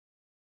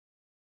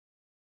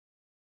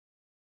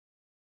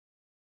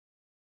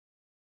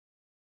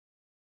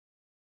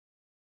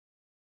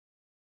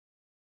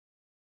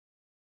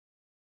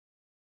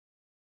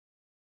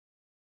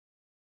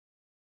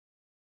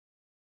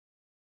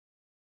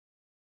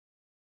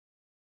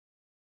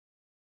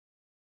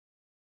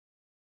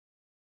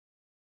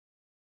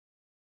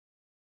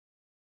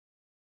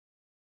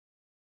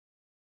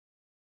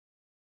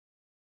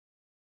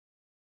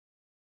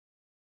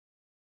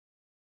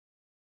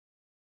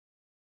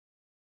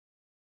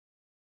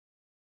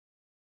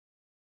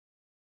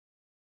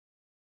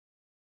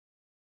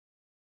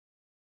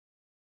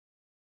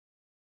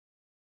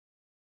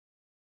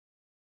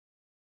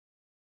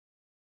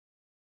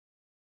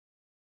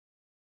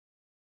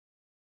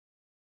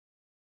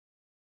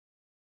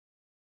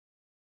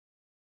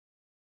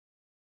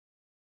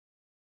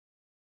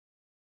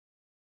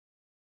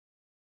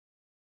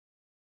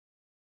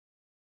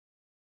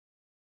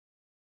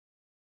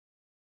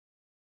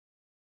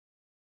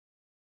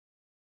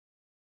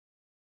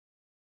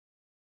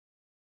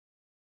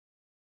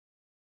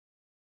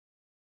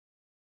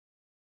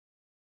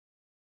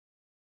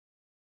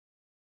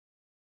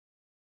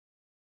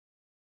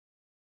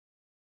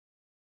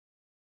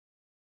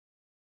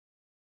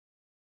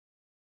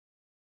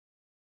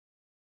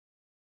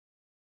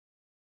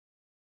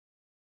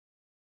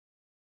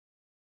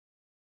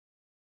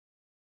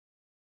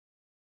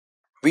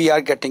we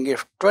are getting a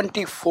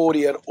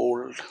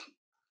 24-year-old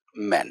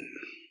man,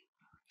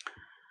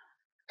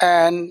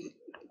 and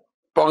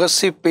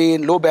progressive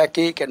pain, low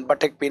backache and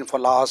buttock pain for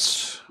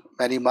last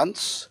many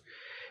months.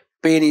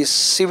 Pain is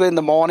severe in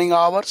the morning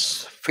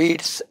hours,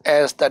 fades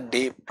as the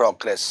day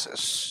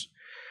progresses.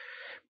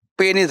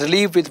 Pain is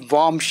relieved with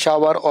warm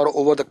shower or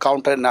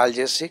over-the-counter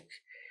analgesic.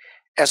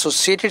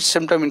 Associated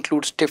symptom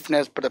include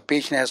stiffness, but the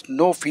patient has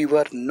no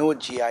fever, no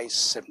GI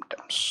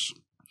symptoms.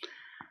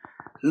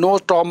 No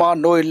trauma,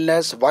 no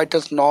illness,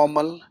 vitals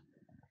normal,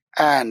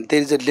 and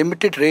there is a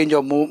limited range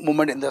of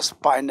movement in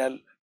the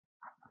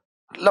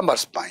lumbar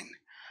spine.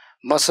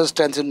 Muscle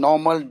strength is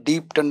normal,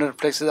 deep tendon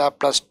reflexes are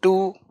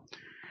 +2.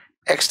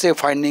 X-ray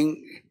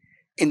finding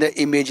in the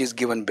image is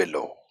given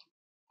below.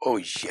 Oh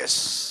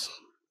yes.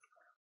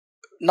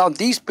 Now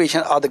these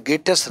patients are the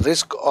greatest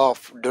risk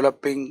of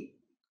developing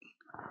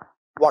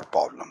what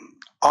problem?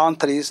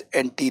 Answer is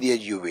anterior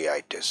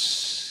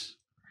uveitis.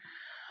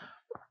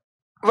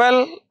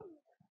 Well,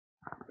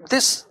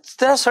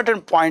 there are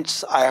certain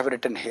points I have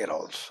written here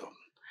also.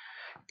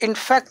 In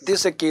fact,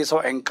 this is a case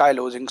of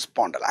ankylosing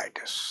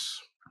spondylitis.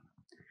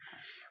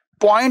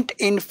 Point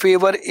in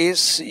favor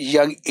is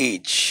young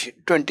age,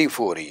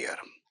 24 year.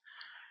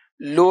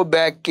 Low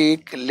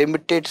backache,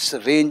 limited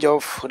range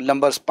of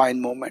lumbar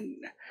spine movement.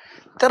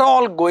 They're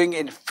all going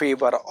in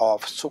favor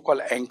of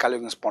so-called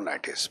ankylosing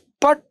spondylitis.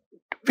 But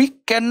we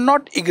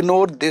cannot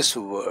ignore this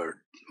word,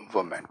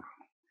 woman.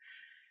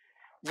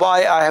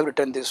 Why I have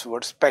written this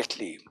word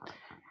especially?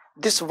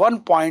 This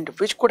one point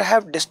which could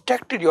have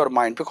distracted your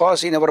mind,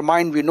 because in our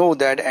mind we know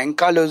that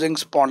ankylosing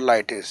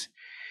spondylitis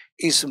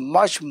is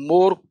much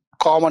more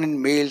common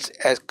in males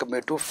as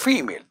compared to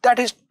female. That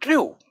is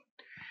true.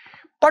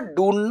 But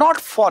do not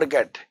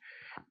forget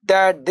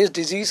that this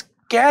disease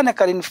can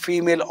occur in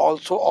female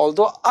also,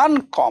 although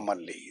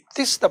uncommonly.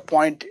 This is the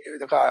point,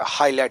 the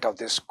highlight of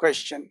this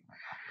question.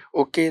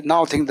 Okay,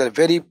 now things are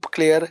very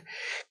clear.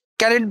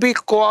 Can it be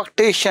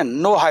coarctation?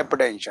 No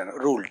hypertension,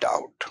 ruled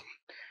out.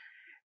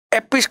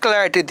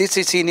 Episcleritis, this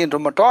is seen in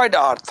rheumatoid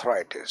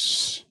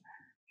arthritis.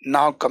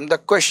 Now come the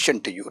question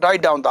to you.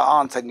 Write down the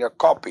answer in your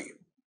copy.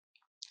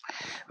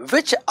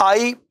 Which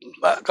eye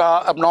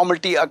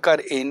abnormality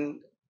occur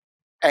in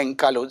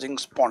ankylosing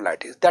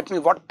spondylitis? That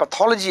means what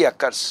pathology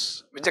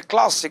occurs, which is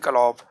classical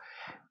of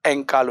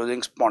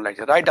ankylosing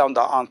spondylitis. Write down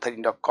the answer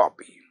in your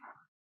copy.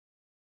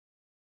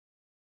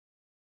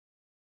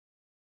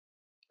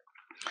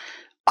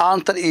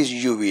 Answer is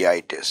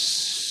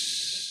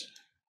uveitis.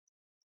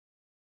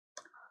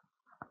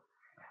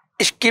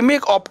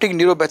 Ischemic optic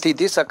neuropathy,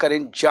 this occurs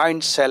in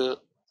giant cell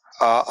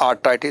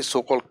arteritis,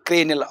 so-called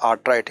cranial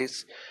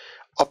arteritis.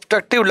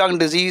 Obstructive lung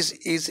disease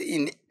is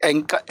in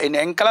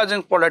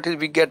ankylosing spondylitis,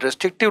 we get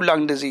restrictive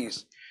lung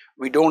disease.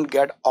 We don't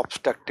get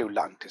obstructive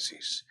lung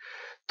disease.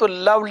 So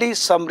lovely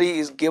summary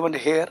is given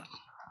here,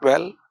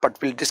 well, but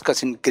we'll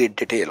discuss in great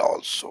detail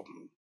also.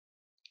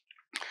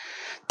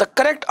 The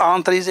correct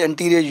answer is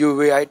anterior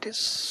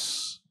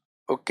uveitis.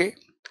 Okay.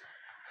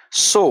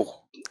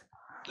 So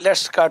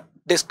let's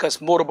discuss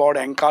more about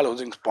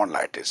ankylosing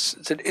spondylitis.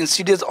 It's an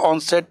insidious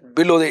onset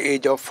below the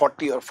age of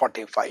 40 or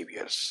 45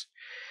 years.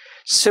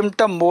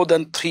 Symptom more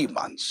than 3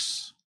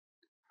 months.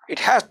 It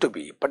has to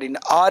be, but in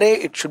RA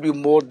it should be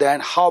more than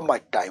how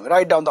much time?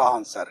 Write down the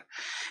answer.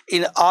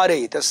 In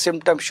RA the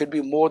symptom should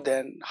be more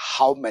than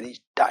how many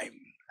time?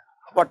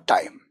 What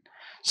time?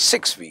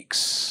 6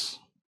 weeks.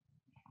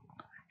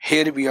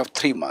 Here we have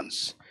 3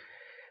 months.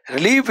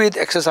 Relief with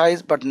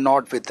exercise but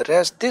not with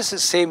rest. This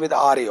is same with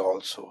RA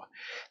also.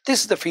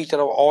 This is the feature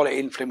of all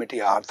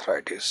inflammatory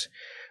arthritis.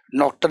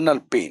 Nocturnal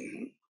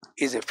pain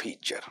is a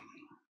feature.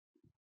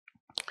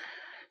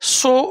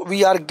 So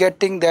we are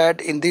getting that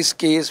in this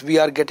case we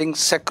are getting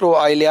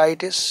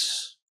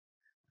sacroiliitis.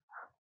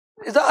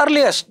 It's the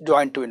earliest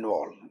joint to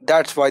involve.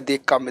 That's why they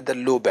come with the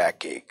low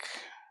backache.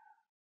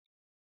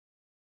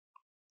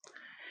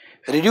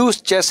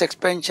 Reduced chest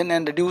expansion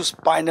and reduced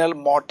spinal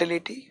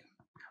mobility.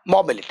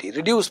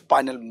 Reduced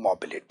spinal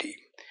mobility.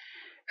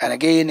 And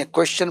again a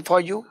question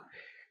for you.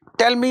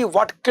 Tell me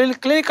what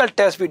clinical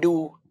test we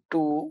do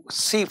to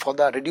see for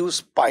the reduced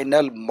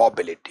spinal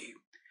mobility.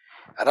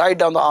 Write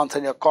down the answer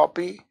in your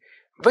copy.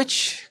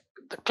 Which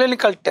the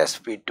clinical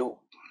test we do?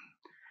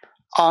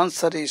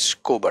 Answer is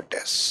Kober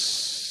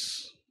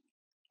test.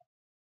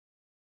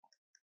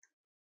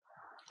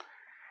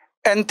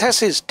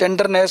 Enthesis,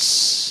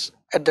 tenderness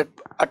at the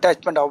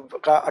attachment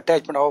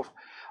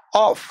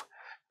of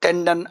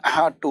tendon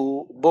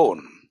to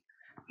bone.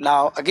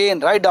 Now again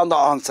write down the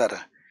answer.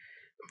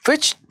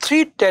 Which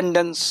 3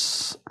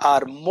 tendons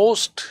are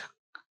most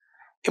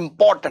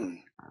important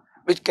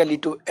which can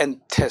lead to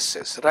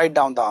enthesis? Write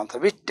down the answer.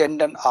 Which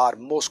tendon are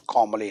most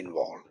commonly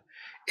involved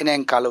in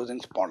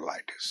ankylosing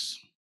spondylitis?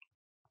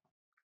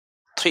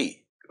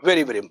 3.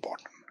 Very, very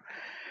important.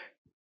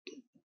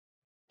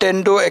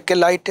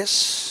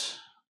 Tendoachillitis,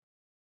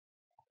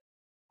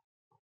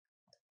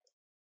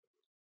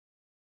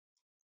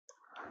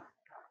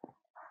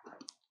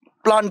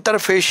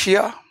 plantar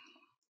fascia,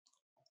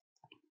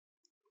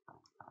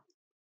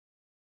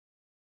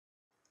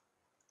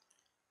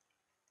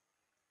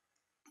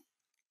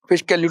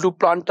 which can lead to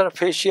plantar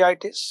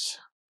fasciitis,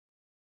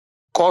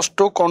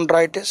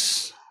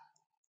 costochondritis.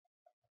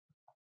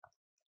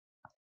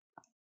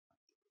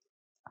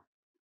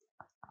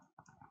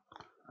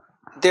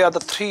 They are the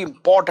three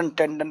important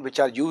tendons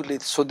which are usually,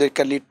 so they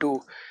can lead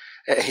to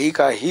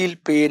heel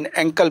pain,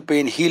 ankle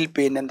pain, heel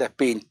pain, and the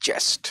pain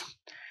chest.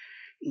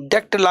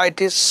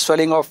 Dactylitis,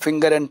 swelling of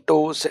finger and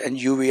toes, and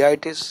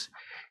uveitis.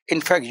 In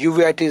fact,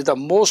 uveitis is the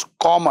most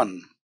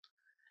common.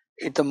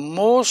 It's the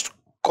most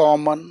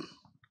common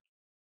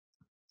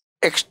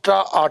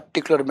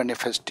extra-articular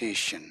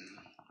manifestation.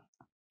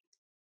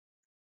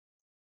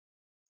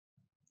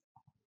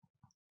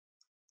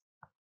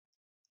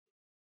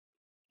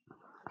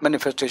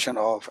 Manifestation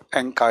of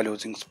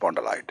ankylosing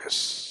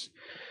spondylitis.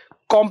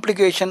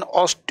 Complication,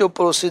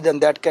 osteoporosis,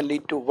 and that can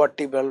lead to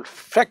vertebral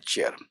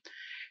fracture.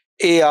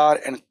 AR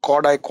and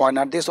quad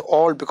equina, this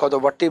all because the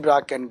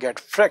vertebra can get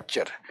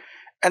fracture,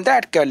 and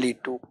that can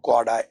lead to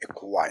quad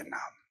equina.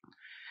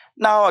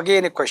 Now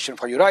again a question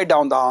for you, write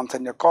down the answer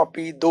in your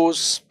copy.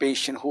 Those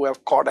patients who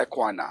have quad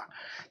equina,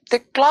 they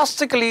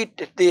classically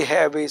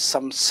have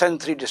some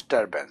sensory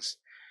disturbance.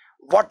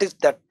 What is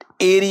that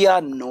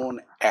area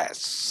known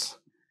as?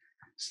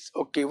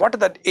 Okay, what is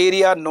that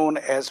area known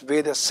as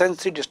where the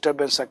sensory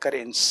disturbance occur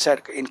in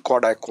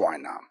quad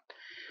equina?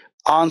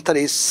 Answer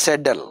is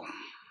saddle.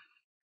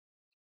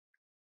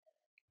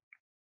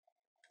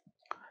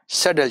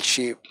 Saddle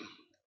shape.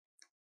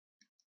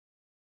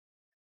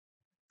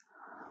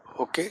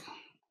 Okay.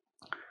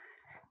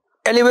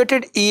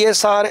 Elevated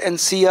ESR and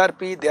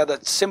CRP, they are the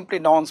simply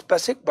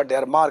non-specific, but they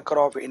are marker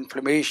of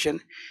inflammation.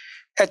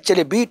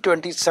 Actually,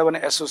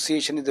 B27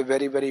 association is a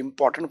very, very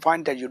important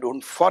point that you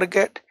don't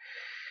forget.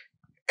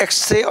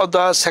 X-ray of the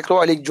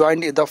sacroiliac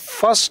joint is the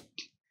first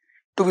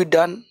to be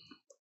done,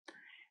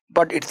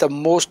 but it's the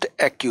most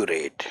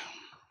accurate.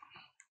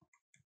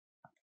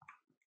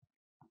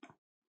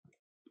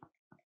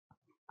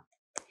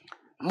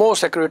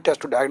 Most accurate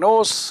test to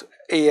diagnose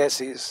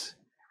AS is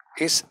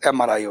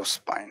MRI of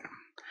spine.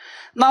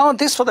 Now,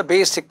 this was the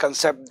basic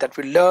concept that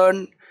we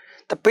learned.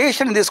 The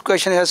patient in this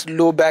question has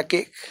low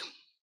backache,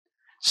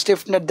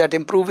 stiffness that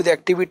improve with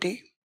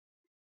activity,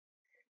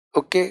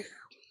 okay,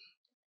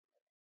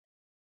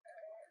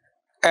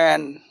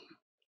 and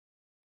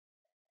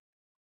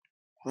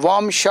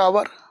warm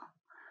shower,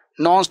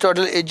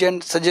 non-steroidal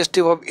agent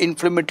suggestive of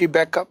inflammatory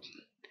backup.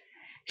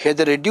 Here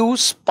the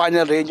reduced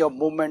spinal range of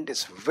movement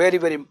is very,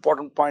 very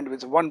important point,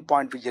 with one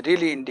point which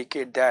really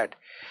indicate that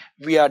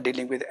we are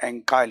dealing with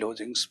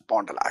ankylosing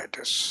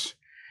spondylitis.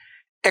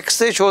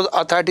 X-ray shows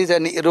arthritis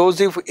and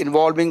erosive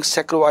involving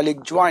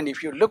sacroiliac joint.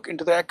 If you look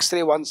into the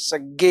X-ray once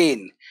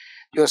again,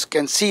 you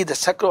can see the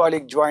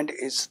sacroiliac joint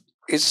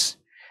is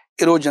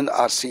erosion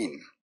are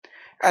seen.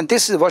 And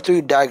this is what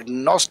we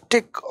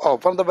diagnostic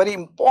of, one of the very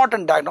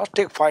important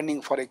diagnostic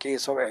finding for a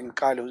case of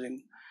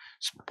ankylosing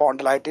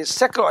spondylitis,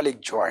 sacroiliac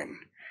joint.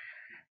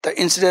 The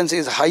incidence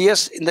is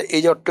highest in the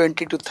age of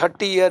 20 to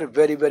 30 years,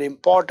 very, very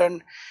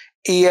important.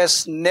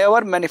 ES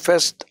never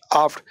manifests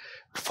after,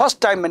 first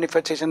time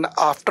manifestation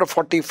after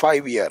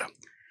 45 years.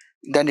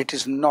 Then it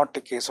is not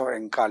a case of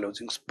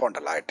ankylosing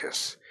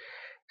spondylitis.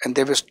 And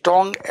they have a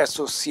strong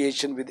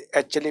association with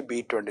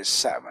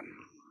HLA-B27.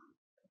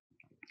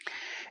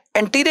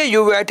 Anterior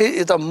uveitis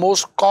is the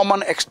most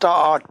common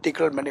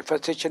extra-articular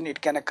manifestation. It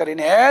can occur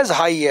in as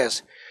high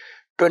as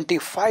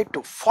 25 to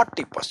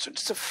 40%.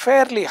 It's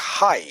fairly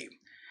high.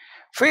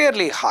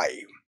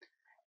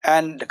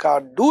 And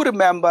do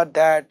remember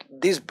that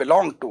these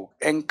belong to,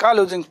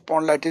 ankylosing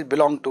spondylitis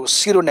belong to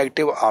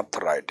seronegative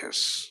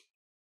arthritis.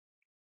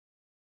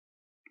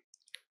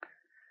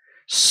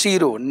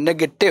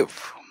 Seronegative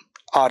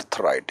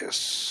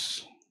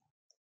arthritis.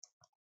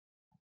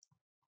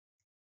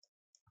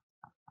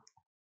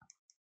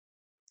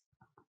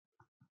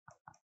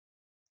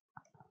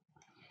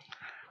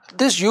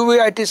 This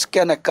uveitis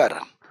can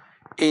occur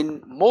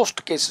in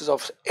most cases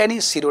of any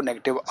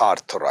seronegative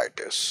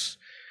arthritis.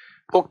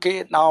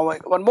 Okay, now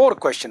one more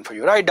question for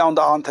you. Write down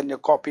the answer in your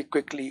copy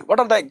quickly. What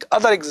are the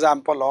other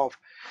examples of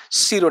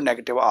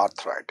seronegative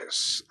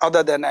arthritis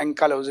other than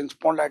ankylosing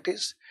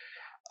spondylitis?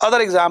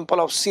 Other example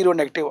of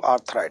seronegative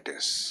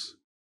arthritis.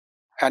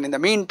 And in the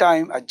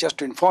meantime, just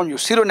to inform you,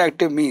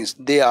 seronegative means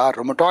they are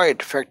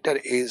rheumatoid factor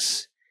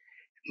is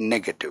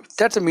negative.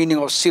 That's the meaning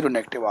of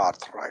seronegative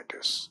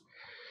arthritis.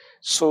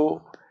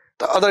 So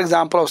the other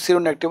example of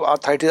seronegative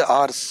arthritis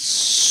are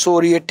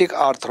psoriatic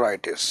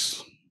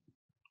arthritis,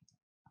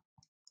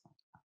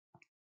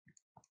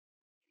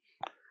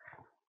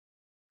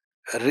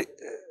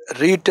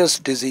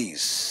 Rhetus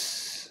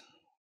disease,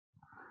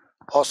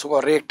 also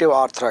called reactive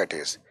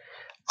arthritis,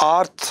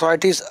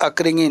 arthritis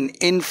occurring in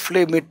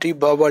inflammatory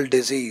bowel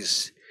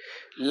disease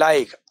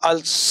like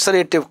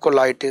ulcerative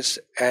colitis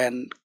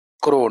and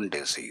Crohn's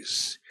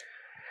disease.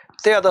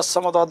 They are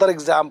some of the other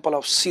example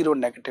of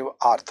seronegative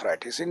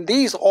arthritis. In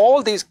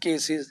all these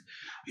cases,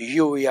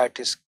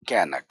 uveitis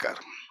can occur.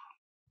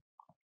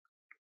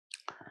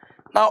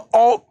 Now,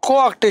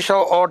 coarctation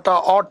of aorta,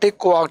 aortic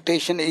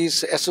coarctation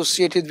is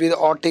associated with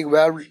aortic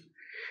valve,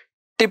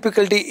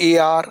 typically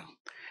AR,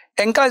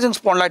 Ankylosing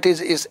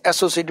spondylitis is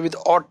associated with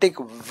aortic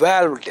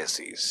valve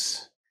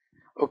disease.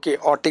 Okay,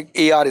 aortic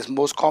AR is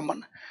most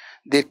common.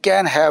 They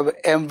can have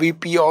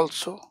MVP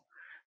also.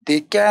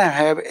 They can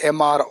have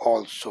MR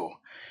also.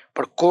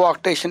 But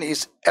coarctation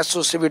is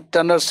associated with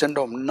Turner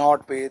syndrome,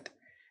 not with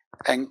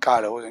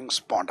ankylosing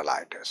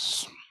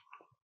spondylitis.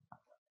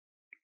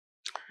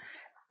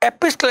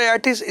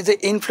 Episcleritis is an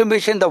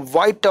inflammation in the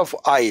white of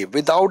eye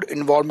without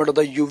involvement of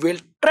the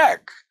uveal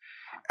tract.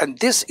 And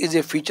this is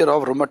a feature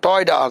of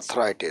rheumatoid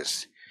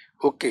arthritis.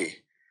 Okay.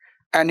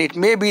 And it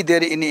may be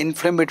there in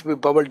inflammatory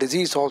bowel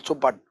disease also,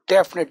 but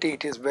definitely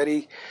it is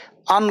very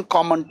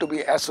uncommon to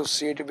be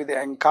associated with the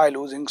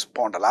ankylosing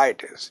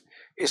spondylitis.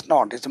 It's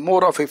not. It's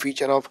more of a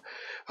feature of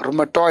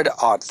rheumatoid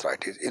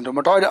arthritis. In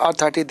rheumatoid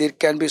arthritis, there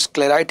can be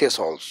scleritis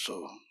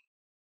also.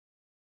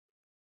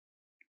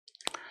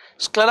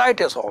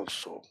 Scleritis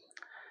also.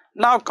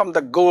 Now come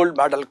the gold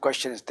medal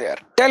question is there.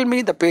 Tell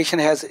me the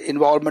patient has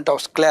involvement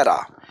of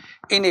sclera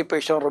in a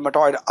patient of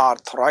rheumatoid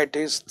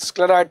arthritis,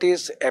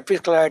 scleritis,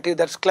 episcleritis,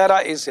 that sclera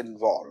is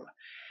involved.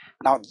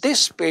 Now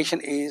this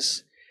patient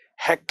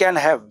can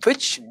have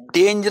which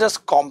dangerous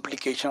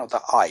complication of the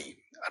eye?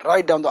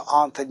 Write down the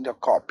answer in your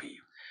copy.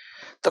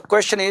 The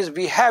question is,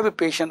 we have a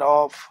patient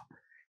of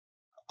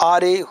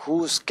RA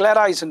whose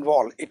sclera is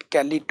involved. It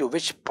can lead to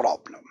which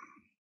problem?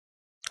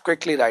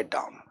 Quickly write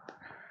down.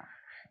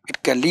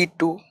 It can lead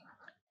to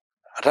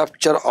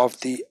rupture of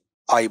the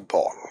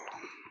eyeball.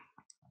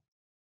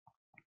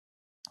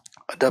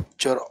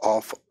 Rupture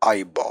of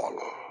eyeball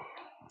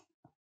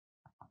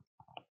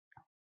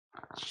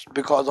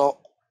because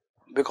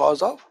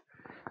of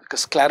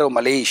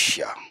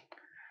scleromalacia.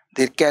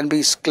 There can be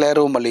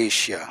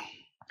scleromalacia.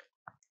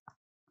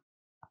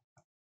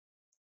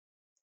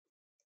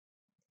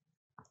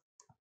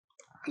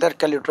 That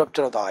can lead to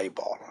rupture of the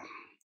eyeball.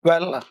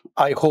 Well,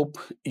 I hope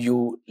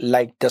you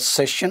liked the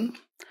session.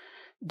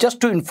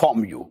 Just to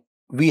inform you,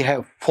 we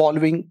have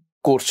following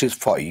courses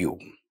for you.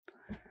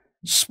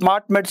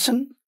 Smart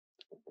Medicine.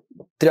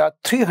 There are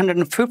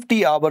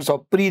 350 hours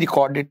of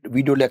pre-recorded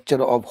video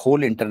lecture of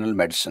whole internal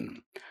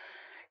medicine.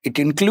 It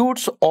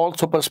includes all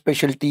super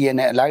specialty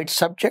and allied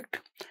subject,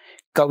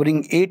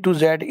 covering A to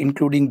Z,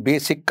 including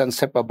basic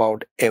concept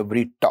about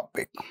every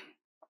topic.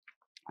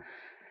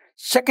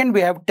 Second,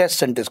 we have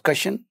tests and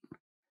discussion.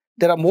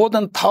 There are more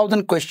than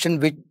 1,000 questions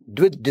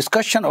with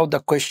discussion of the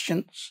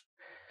questions,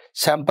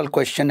 sample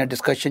question and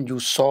discussion you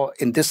saw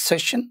in this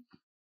session.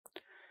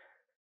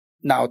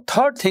 Now,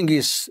 third thing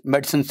is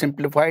Medicine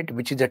Simplified,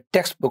 which is a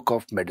textbook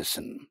of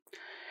medicine.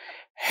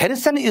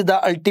 Harrison is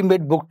the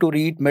ultimate book to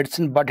read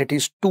medicine, but it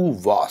is too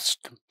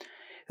vast.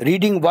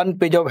 Reading one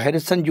page of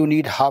Harrison, you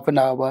need half an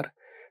hour.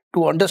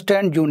 To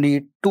understand, you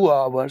need 2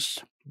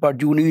 hours,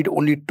 but you need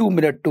only 2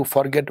 minutes to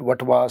forget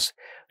what was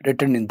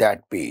written in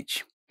that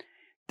page.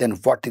 Then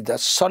what is the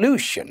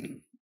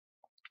solution?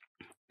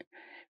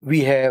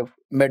 We have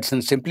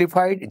Medicine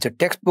Simplified. It's a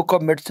textbook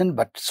of medicine,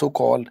 but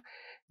so-called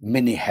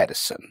mini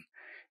Harrison.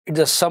 It's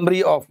a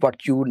summary of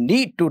what you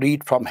need to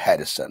read from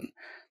Harrison.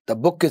 The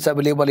book is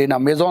available in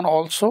Amazon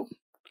also.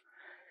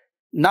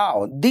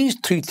 Now, these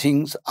 3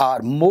 things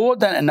are more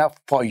than enough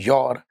for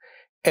your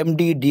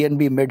MD,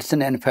 DNB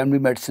Medicine and Family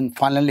Medicine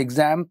final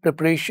exam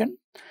preparation,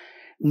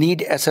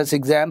 NEET SS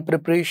exam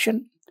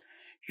preparation.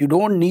 You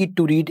don't need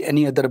to read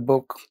any other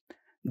book.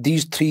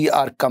 These 3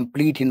 are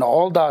complete in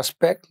all the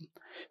aspects.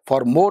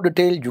 For more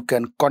detail, you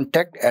can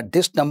contact at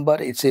this number.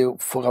 It's a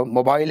for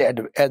mobile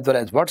as well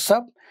as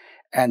WhatsApp.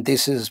 And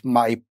this is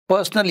my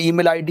personal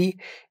email ID.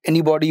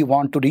 Anybody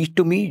want to reach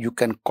to me, you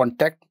can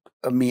contact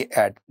me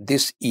at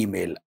this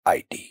email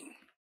ID.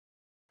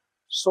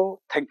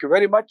 So, thank you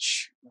very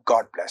much.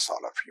 God bless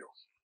all of you.